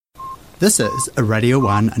This is a Radio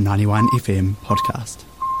 1 91 FM podcast.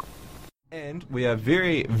 And we are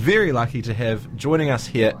very, very lucky to have joining us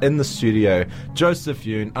here in the studio Joseph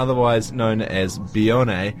Yoon, otherwise known as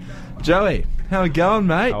Bione. Joey, how are we going,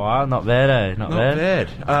 mate? Oh, wow, not bad, eh? Not bad.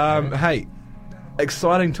 Hey,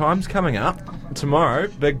 exciting times coming up. Tomorrow,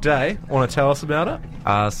 big day. Want to tell us about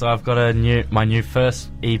it? So I've got my new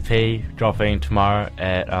first EP dropping tomorrow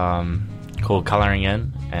at called Colouring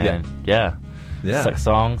In, and yeah, 6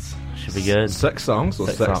 songs. Should be good. 6 songs or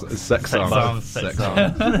 6 songs? 6 songs. 6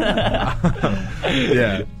 songs.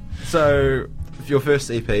 Yeah. So, your first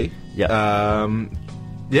EP. Yeah.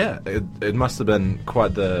 It must have been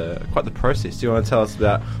quite the process. Do you want to tell us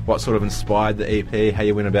about what sort of inspired the EP, how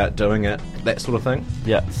you went about doing it, that sort of thing?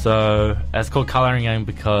 Yeah. So it's called Colouring In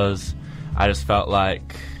because I just felt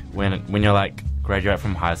like when you're like graduate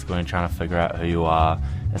from high school and trying to figure out who you are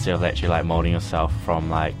instead of actually like molding yourself from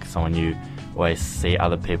like someone you always see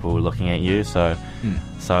other people looking at you. So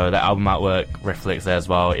the album artwork reflects that as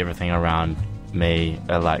well. Everything around me,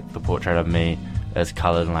 like the portrait of me, is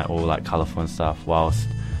coloured and like all like colourful and stuff. Whilst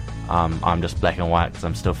I'm just black and white because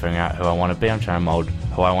I'm still figuring out who I want to be. I'm trying to mould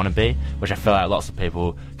who I want to be, which I feel like lots of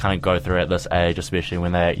people kind of go through at this age, especially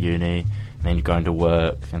when they're at uni and then you go into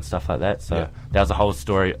work and stuff like that. So there's a whole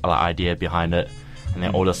story, like, idea behind it, and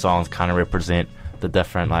then all the songs kind of represent the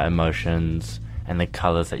different like emotions and the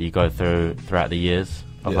colours that you go through throughout the years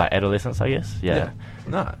of like adolescence, I guess.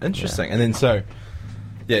 No, interesting. And then so,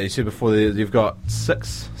 you said before you've got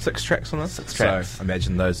six tracks on this. 6 tracks. So I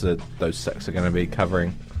imagine those 6 are going to be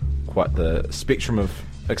covering quite the spectrum of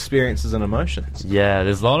experiences and emotions. Yeah,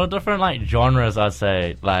 there's a lot of different like genres, I'd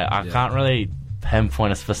say. Like I can't really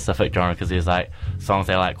pinpoint a specific genre because there's like songs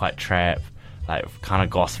that are like quite trap, like kind of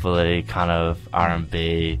gospel-y, kind of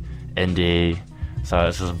R&B, indie. So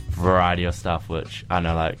it's just a variety of stuff, which I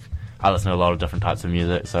know, like, I listen to a lot of different types of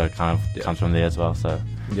music, so it kind of comes from there as well, so,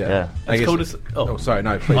 yeah. It's cool to sorry,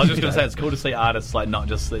 no, please. I was just going to say, it's cool to see artists, like, not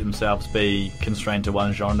just themselves be constrained to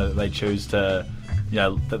one genre that they choose to,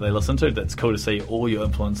 that they listen to. That's cool to see all your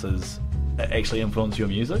influences actually influence your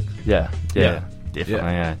music. Yeah.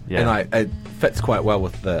 Definitely, yeah. And it fits quite well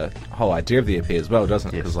with the whole idea of the EP as well,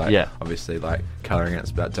 doesn't it? Because, obviously, like, colouring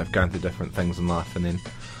it's about going through different things in life, and then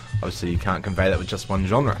obviously you can't convey that with just one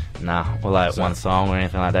genre. Nah, or like one song or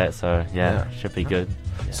anything like that, so should be good.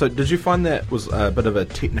 Yeah. So did you find that was a bit of a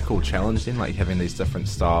technical challenge then, like having these different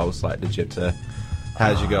styles? Like how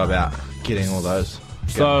did you go about getting all those?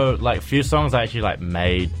 So like a few songs I actually like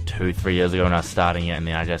made 2-3 years ago when I was starting it, and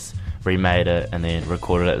then I just remade it and then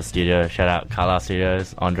recorded it at the studio. Shout out Carlisle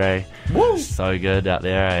Studios, Andre. Woo! So good out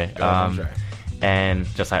there, eh? Andre. And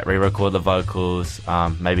just like re-record the vocals,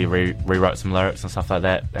 maybe rewrote some lyrics and stuff like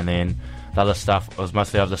that. And then the other stuff, it was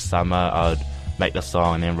mostly over the summer, I would make the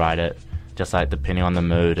song and then write it, just like depending on the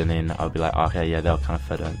mood, and then I would be like, okay, yeah, they'll kind of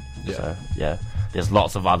fit in. So there's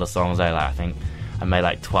lots of other songs there. Like I think I made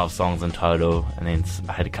like 12 songs in total, and then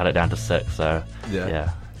I had to cut it down to 6. So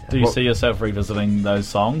Do you see yourself revisiting those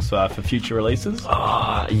songs for future releases?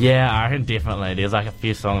 Yeah, I reckon definitely. There's like a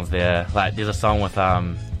few songs there. Like there's a song with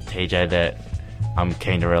TJ that I'm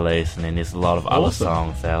keen to release, and then there's a lot of other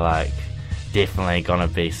songs that are like definitely gonna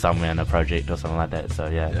be somewhere in a project or something like that. So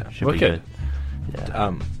should be good.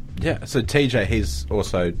 So TJ, he's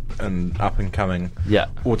also an up and coming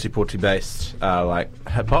Oti based like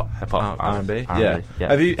hip hop R&B. How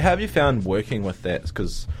have you found working with that?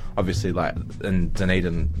 Because obviously, like in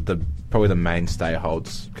Dunedin, probably the mainstay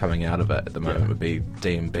holds coming out of it at the moment would be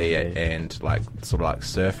D&B and like sort of like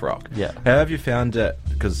surf rock. How have you found it?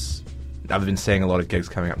 Because I've been seeing a lot of gigs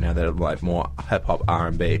coming up now that are like more hip hop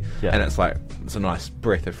R&B, and it's a nice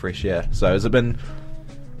breath of fresh air. So how's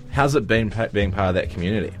it been being part of that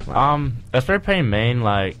community? It's pretty mean.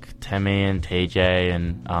 Like Timmy and TJ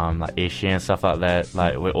and like Ishi and stuff like that.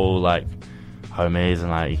 Like we're all like homies, and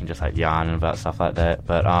like you can just like yarn about stuff like that.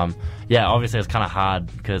 But obviously it's kind of hard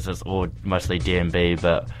because it's all mostly D&B.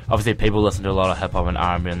 But obviously people listen to a lot of hip hop and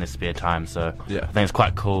R&B in their spare time. So I think it's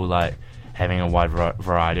quite cool, like having a wide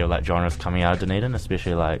variety of like genres coming out of Dunedin,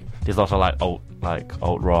 especially like there's also like alt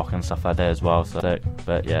rock and stuff like that as well. So,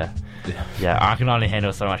 but I can only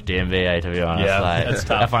handle so much D&B, to be honest. Like it's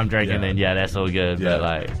tough. If I'm drinking, then that's all good. But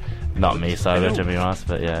like not me sober, to be honest.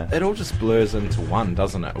 But it all just blurs into one,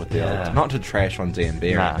 doesn't it? With the not to trash on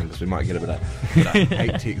D&B or anything, because we might get a bit of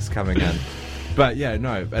hate text coming in. But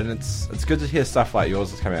and it's good to hear stuff like yours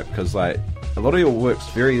that's coming out, because like a lot of your work's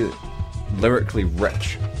very lyrically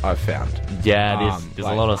rich, I've found. There's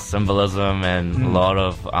a lot of symbolism and a lot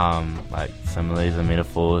of like similes and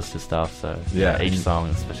metaphors to stuff. So each song,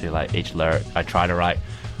 especially like each lyric, I try to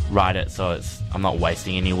write it so I'm not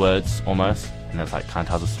wasting any words almost, and it's like kind of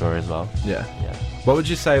tells a story as well. Yeah. What would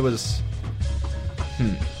you say was?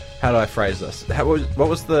 How do I phrase this? What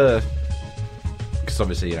was the? Because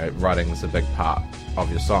obviously, writing is a big part of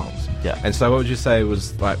your songs. Yeah. And so, what would you say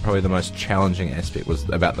was like probably the most challenging aspect was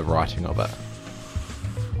about the writing of it?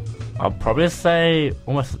 I'll probably say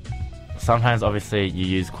almost. Sometimes, obviously, you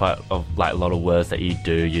use quite a lot of words that you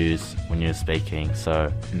do use when you're speaking,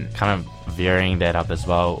 so kind of varying that up as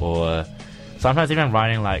well. Or sometimes even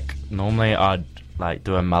writing, like, normally I'd like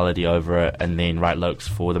do a melody over it and then write lyrics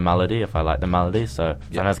for the melody if I like the melody. So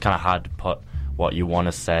sometimes it's kind of hard to put what you want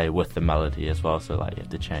to say with the melody as well. So like you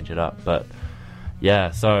have to change it up. But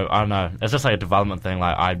yeah, so I don't know. It's just like a development thing.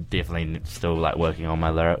 Like I'm definitely still like working on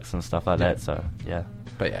my lyrics and stuff like that. So yeah.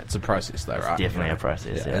 But yeah, it's a process though, right? Definitely a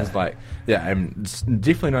process. Yeah. It's like and it's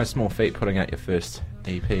definitely no small feat putting out your first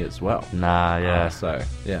EP as well. Nah, yeah. So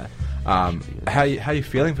yeah. How you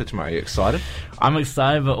feeling for tomorrow? Are you excited? I'm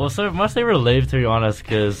excited, but also mostly relieved, to be honest,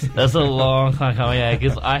 because that's a long time coming out.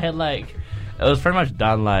 Because I had it was pretty much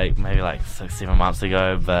done maybe 6-7 months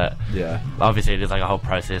ago, but obviously there's like a whole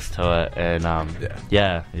process to it, and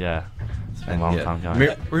yeah. It's been a long time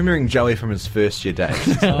coming. Remembering Joey from his first year days.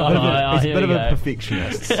 He's a bit of a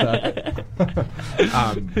perfectionist. So.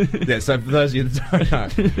 So for those of you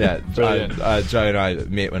that don't know, Joey and I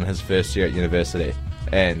met in his first year at university.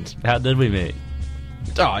 And how did we meet?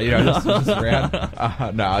 Just around.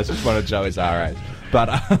 No, I was just one of Joey's RAs. But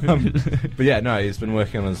yeah, no, he's been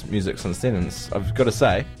working on his music since then, and I've got to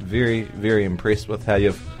say, very, very impressed with how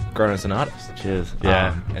you've grown as an artist. Cheers.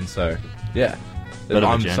 Yeah. And so, yeah.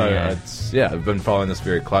 I've been following this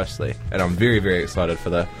very closely, and I'm very, very excited for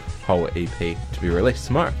the whole EP to be released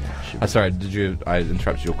tomorrow. Sorry, I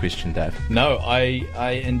interrupted your question, Dave? No,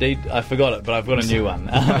 I indeed, I forgot it, but I've got a new one.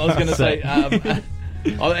 I was going to say,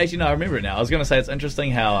 actually, no, I remember it now. I was going to say it's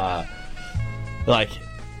interesting how,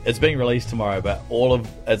 it's being released tomorrow, but all of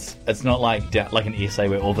it's not like an essay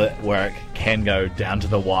where all the work can go down to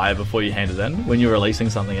the wire before you hand it in. When you're releasing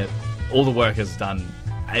something, all the work is done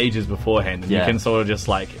ages beforehand, and you can sort of just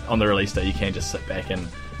on the release day, you can just sit back and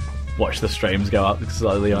watch the streams go up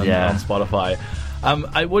slowly on Spotify.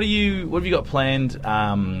 What have you got planned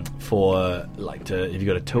for? Have you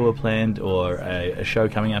got a tour planned or a show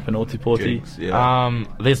coming up in Ōtepoti?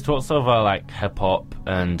 There's talks of hip hop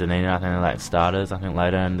in Dunedin. I think starters. I think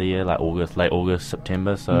later in the year, late August,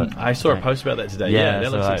 September. So I saw a post about that today. Yeah,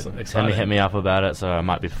 that looks exciting. Hit me up about it, so I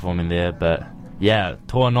might be performing there. But yeah,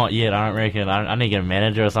 tour not yet. I don't reckon. I need to get a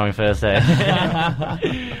manager or something first. I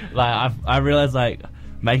realized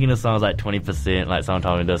making a song is 20%, someone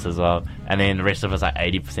told me this as well, and then the rest of it's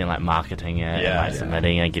 80% marketing it, and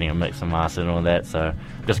submitting and getting a mix and master and all that. So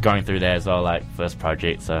just going through that as well, first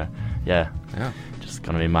project. So just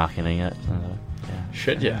gonna be marketing it. So,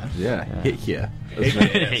 Heck yeah. Heck yeah.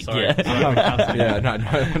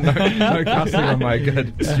 No cussing on my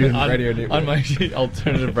good student radio network. On my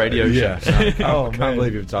alternative radio show. I can't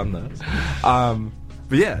believe you've done this.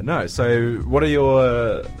 But yeah, no. So what are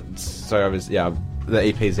your? So obviously, the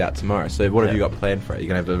EP's out tomorrow. So what have you got planned for it? You're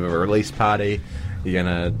gonna have a release party. You're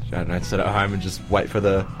gonna sit at home and just wait for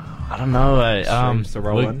the. I don't know. To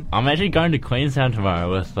roll in. I'm actually going to Queenstown tomorrow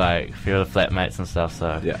with a few of the flatmates and stuff.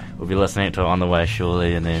 So we'll be listening to it on the way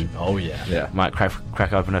surely, and then might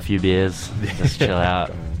crack open a few beers, just chill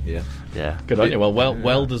out. Good on you.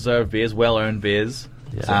 Well deserved beers, well earned beers.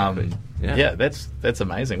 That's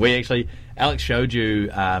amazing. Alex showed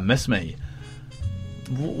you "Miss Me."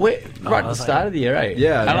 Right at the start of the year, eh?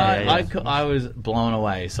 I was blown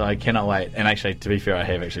away, so I cannot wait. And actually, to be fair, I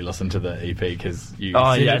have actually listened to the EP because you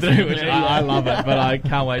sent it through, which I love it, but I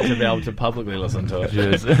can't wait to be able to publicly listen to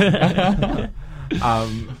it.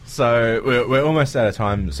 So we're almost out of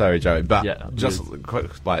time. Sorry, Joey, but just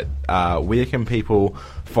quick, where can people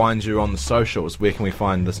find you on the socials? Where can we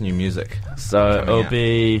find this new music? So it'll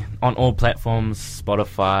be on all platforms: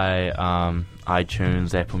 Spotify,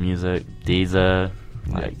 iTunes, Apple Music, Deezer.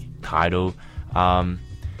 Tidal.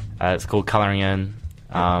 It's called Colouring In,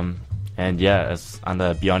 and it's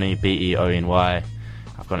under Beony, Beony.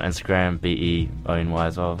 I've got an Instagram, Beony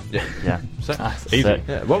as well. So easy.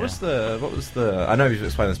 What was the? I know you've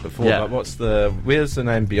explained this before, but where's the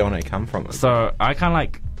name Beony come from? So I kind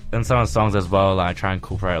of in some of the songs as well, I try and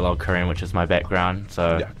incorporate a lot of Korean, which is my background.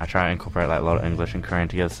 So I try and incorporate a lot of English and Korean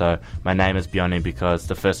together. So my name is Beony because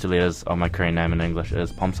the first two letters of my Korean name in English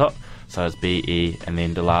is Pomsok. So it's B-E, and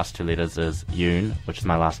then the last two letters is Yoon, which is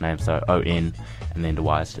my last name, so O-N, and then the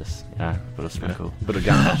Y is just, a bit of sprinkle. Bit of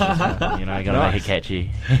garnish. You gotta make it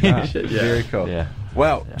catchy. Very cool. Yeah.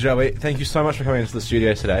 Well, Joey, thank you so much for coming into the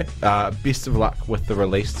studio today. Best of luck with the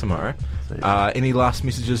release tomorrow. Any last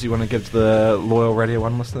messages you want to give to the loyal Radio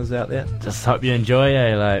 1 listeners out there? Just hope you enjoy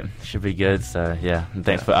it. Like, should be good. So, yeah. And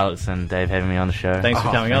thanks for Alex and Dave having me on the show. Thanks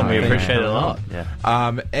for coming on. We appreciate it a lot.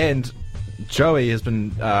 Yeah. And Joey has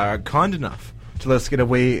been kind enough to let us get a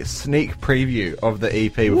wee sneak preview of the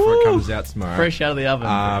EP before it comes out tomorrow. Fresh out of the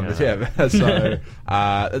oven. So,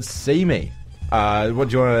 it's See Me. What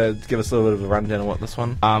do you want to give us a little bit of a rundown of what this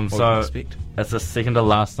one? It's the second to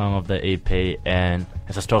last song of the EP, and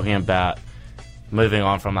it's just talking about moving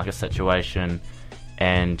on from like a situation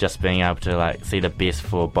and just being able to like see the best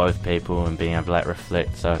for both people and being able to like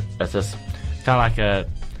reflect. So it's just kind of like a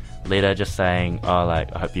leader just saying, oh,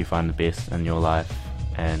 like I hope you find the best in your life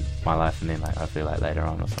and my life, and then like I feel like later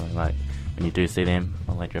on or something, like when you do see them,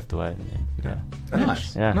 I'll like drift away. And then,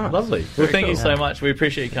 Nice. Yeah. Nice. Lovely. Well, thank you so much. We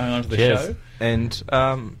appreciate you coming on to the show. And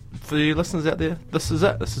for you listeners out there, this is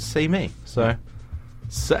it. This is See Me. So,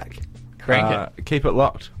 sick. Crank it. Keep it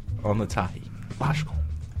locked on the Tahi. Marshall.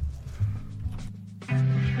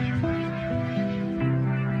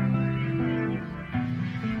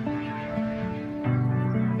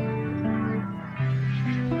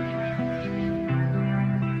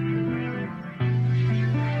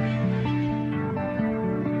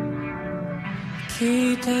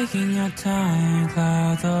 Keep taking your time,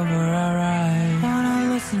 clouds over our eyes.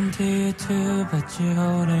 Wanna listen to you too, but you're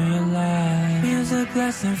holding your life. Music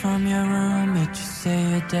blasting from your room, but you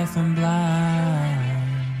say you're deaf and blind.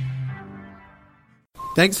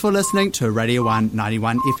 Thanks for listening to Radio 1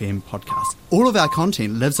 91 FM podcast. All of our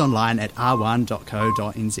content lives online at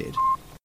r1.co.nz.